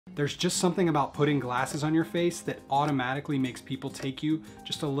There's just something about putting glasses on your face that automatically makes people take you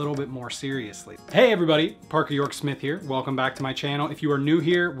just a little bit more seriously. Hey everybody, Parker York Smith here. Welcome back to my channel. If you are new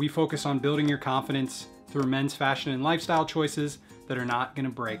here, we focus on building your confidence through men's fashion and lifestyle choices that are not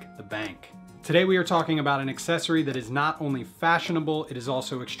gonna break the bank. Today we are talking about an accessory that is not only fashionable, it is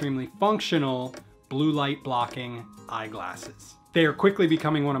also extremely functional: blue light blocking eyeglasses. They are quickly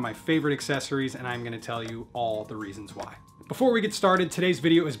becoming one of my favorite accessories, and I'm gonna tell you all the reasons why. Before we get started, today's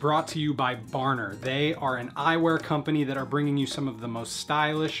video is brought to you by Barner. They are an eyewear company that are bringing you some of the most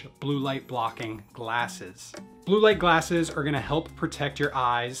stylish blue light blocking glasses. Blue light glasses are gonna help protect your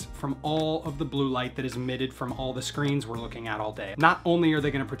eyes from all of the blue light that is emitted from all the screens we're looking at all day. Not only are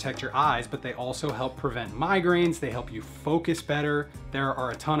they gonna protect your eyes, but they also help prevent migraines, they help you focus better. There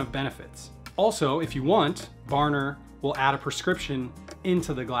are a ton of benefits. Also, if you want, Barner will add a prescription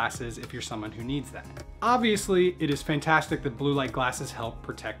into the glasses if you're someone who needs that. Obviously, it is fantastic that blue light glasses help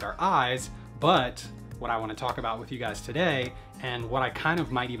protect our eyes, but what I want to talk about with you guys today, and what I kind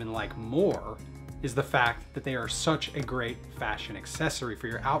of might even like more, is the fact that they are such a great fashion accessory for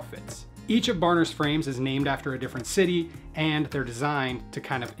your outfits. Each of Barner's frames is named after a different city, and they're designed to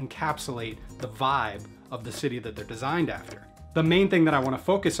kind of encapsulate the vibe of the city that they're designed after. The main thing that I want to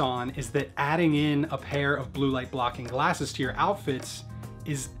focus on is that adding in a pair of blue light blocking glasses to your outfits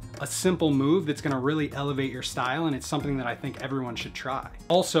is a simple move that's going to really elevate your style, and it's something that I think everyone should try.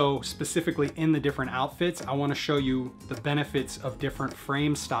 Also, specifically in the different outfits, I want to show you the benefits of different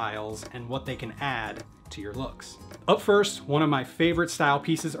frame styles and what they can add to your looks. Up first, one of my favorite style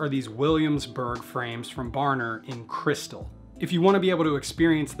pieces are these Williamsburg frames from Barner in crystal. If you want to be able to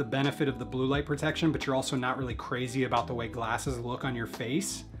experience the benefit of the blue light protection, but you're also not really crazy about the way glasses look on your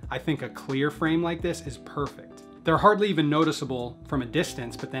face, I think a clear frame like this is perfect. They're hardly even noticeable from a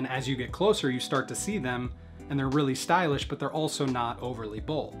distance, but then as you get closer, you start to see them, and they're really stylish, but they're also not overly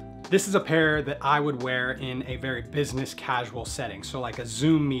bold. This is a pair that I would wear in a very business casual setting, so like a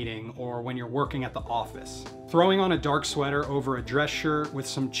Zoom meeting or when you're working at the office. Throwing on a dark sweater over a dress shirt with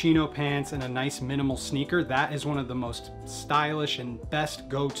some chino pants and a nice minimal sneaker, that is one of the most stylish and best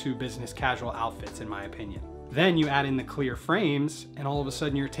go-to business casual outfits in my opinion. Then you add in the clear frames, and all of a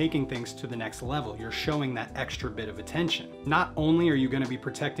sudden you're taking things to the next level. You're showing that extra bit of attention. Not only are you going to be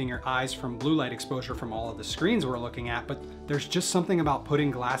protecting your eyes from blue light exposure from all of the screens we're looking at, but there's just something about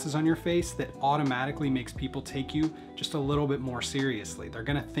putting glasses on your face that automatically makes people take you just a little bit more seriously. They're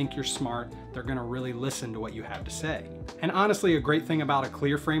going to think you're smart. They're going to really listen to what you have to say. And honestly, a great thing about a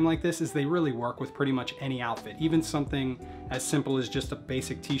clear frame like this is they really work with pretty much any outfit. Even something as simple as just a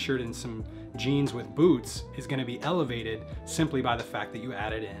basic t-shirt and some jeans with boots is going to be elevated simply by the fact that you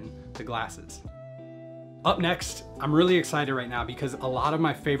added in the glasses. Up next, I'm really excited right now because a lot of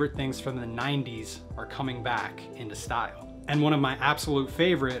my favorite things from the 90s are coming back into style. And one of my absolute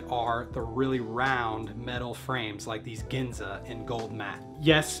favorite are the really round metal frames like these Ginza in gold matte.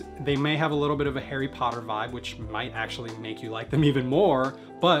 Yes, they may have a little bit of a Harry Potter vibe, which might actually make you like them even more,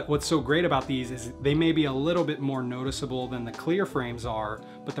 but what's so great about these is they may be a little bit more noticeable than the clear frames are,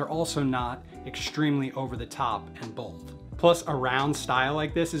 but they're also not extremely over the top and bold. Plus, a round style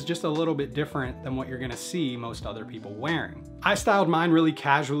like this is just a little bit different than what you're gonna see most other people wearing. I styled mine really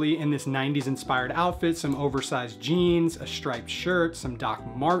casually in this 90s inspired outfit, some oversized jeans, a striped shirt, some Doc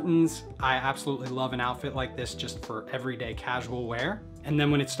Martens. I absolutely love an outfit like this just for everyday casual wear. And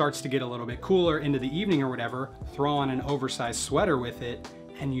then when it starts to get a little bit cooler into the evening or whatever, throw on an oversized sweater with it,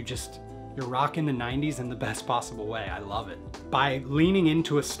 and you're rocking the 90s in the best possible way. I love it. By leaning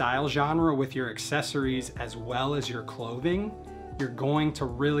into a style genre with your accessories as well as your clothing, you're going to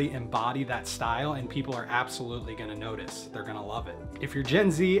really embody that style, and people are absolutely gonna notice. They're gonna love it. If you're Gen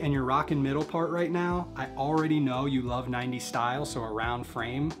Z and you're rocking middle part right now, I already know you love 90s style, so a round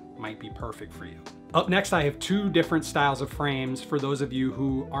frame might be perfect for you. Up next, I have two different styles of frames for those of you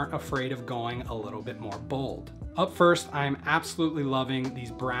who aren't afraid of going a little bit more bold. Up first, I'm absolutely loving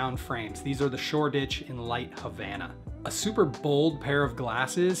these brown frames. These are the Shoreditch in light Havana. A super bold pair of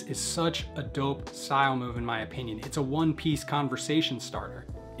glasses is such a dope style move in my opinion. It's a one-piece conversation starter.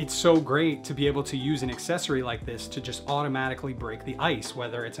 It's so great to be able to use an accessory like this to just automatically break the ice,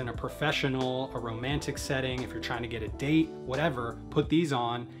 whether it's in a professional, a romantic setting, if you're trying to get a date, whatever, put these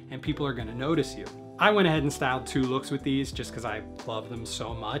on and people are gonna notice you. I went ahead and styled two looks with these just because I love them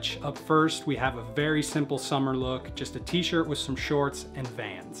so much. Up first, we have a very simple summer look, just a t-shirt with some shorts and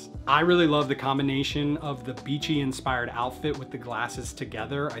Vans. I really love the combination of the beachy inspired outfit with the glasses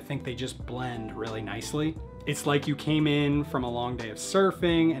together. I think they just blend really nicely. It's like you came in from a long day of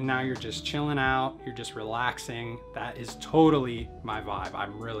surfing and now you're just chilling out, you're just relaxing. That is totally my vibe.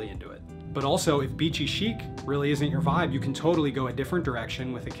 I'm really into it. But also, if beachy chic really isn't your vibe, you can totally go a different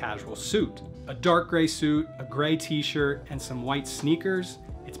direction with a casual suit. A dark gray suit, a gray t-shirt, and some white sneakers.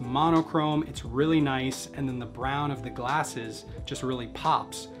 It's monochrome, it's really nice, and then the brown of the glasses just really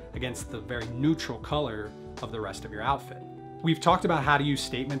pops against the very neutral color of the rest of your outfit. We've talked about how to use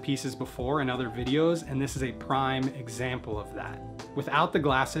statement pieces before in other videos, and this is a prime example of that. Without the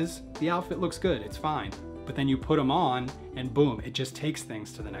glasses, the outfit looks good, it's fine. But then you put them on and boom, it just takes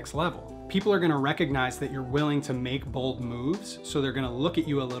things to the next level. People are gonna recognize that you're willing to make bold moves, so they're gonna look at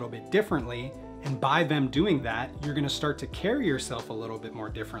you a little bit differently, and by them doing that, you're gonna start to carry yourself a little bit more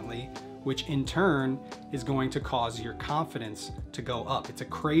differently, which in turn is going to cause your confidence to go up. It's a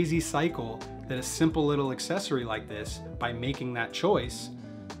crazy cycle that a simple little accessory like this, by making that choice,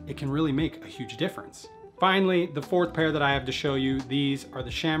 it can really make a huge difference. Finally, the fourth pair that I have to show you, these are the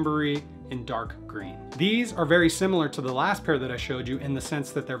Chambéry in dark green. These are very similar to the last pair that I showed you in the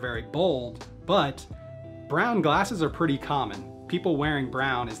sense that they're very bold, but brown glasses are pretty common. People wearing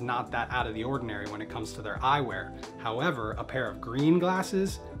brown is not that out of the ordinary when it comes to their eyewear. However, a pair of green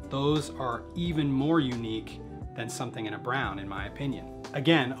glasses, those are even more unique than something in a brown, in my opinion.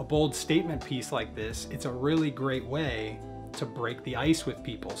 Again, a bold statement piece like this, it's a really great way to break the ice with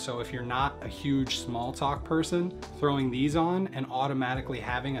people. So if you're not a huge small talk person, throwing these on and automatically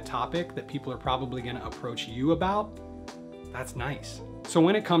having a topic that people are probably gonna approach you about, that's nice. So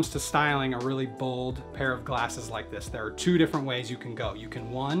when it comes to styling a really bold pair of glasses like this, there are two different ways you can go. You can,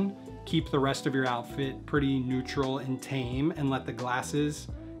 one, keep the rest of your outfit pretty neutral and tame and let the glasses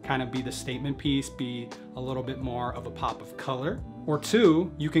kind of be the statement piece, be a little bit more of a pop of color. Or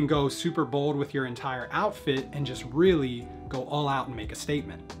two, you can go super bold with your entire outfit and just really go all out and make a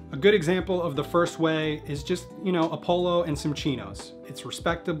statement. A good example of the first way is just, a polo and some chinos. It's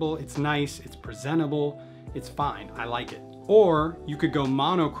respectable, it's nice, it's presentable, it's fine, I like it. Or you could go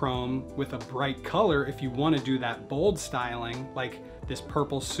monochrome with a bright color if you want to do that bold styling, like this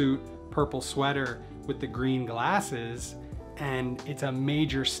purple suit, purple sweater with the green glasses, and it's a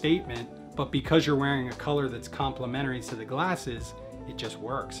major statement, but because you're wearing a color that's complementary to the glasses, it just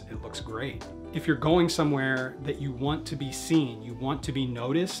works, it looks great. If you're going somewhere that you want to be seen, you want to be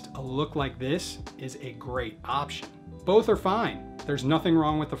noticed, a look like this is a great option. Both are fine. There's nothing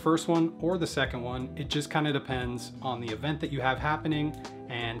wrong with the first one or the second one. It just kind of depends on the event that you have happening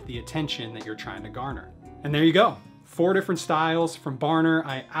and the attention that you're trying to garner. And there you go. 4 different styles from Barner.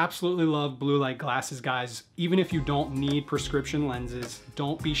 I absolutely love blue light glasses, guys. Even if you don't need prescription lenses,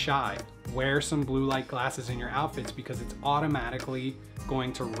 don't be shy. Wear some blue light glasses in your outfits because it's automatically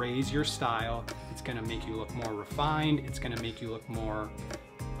going to raise your style. It's gonna make you look more refined. It's gonna make you look more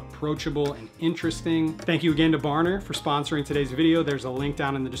approachable and interesting. Thank you again to Barner for sponsoring today's video. There's a link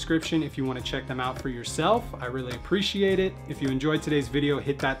down in the description if you want to check them out for yourself. I really appreciate it. If you enjoyed today's video,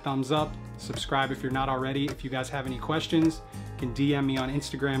 hit that thumbs up. Subscribe if you're not already. If you guys have any questions, you can DM me on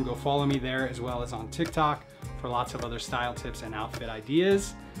Instagram. Go follow me there as well as on TikTok for lots of other style tips and outfit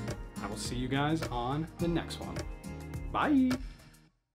ideas. I will see you guys on the next one. Bye.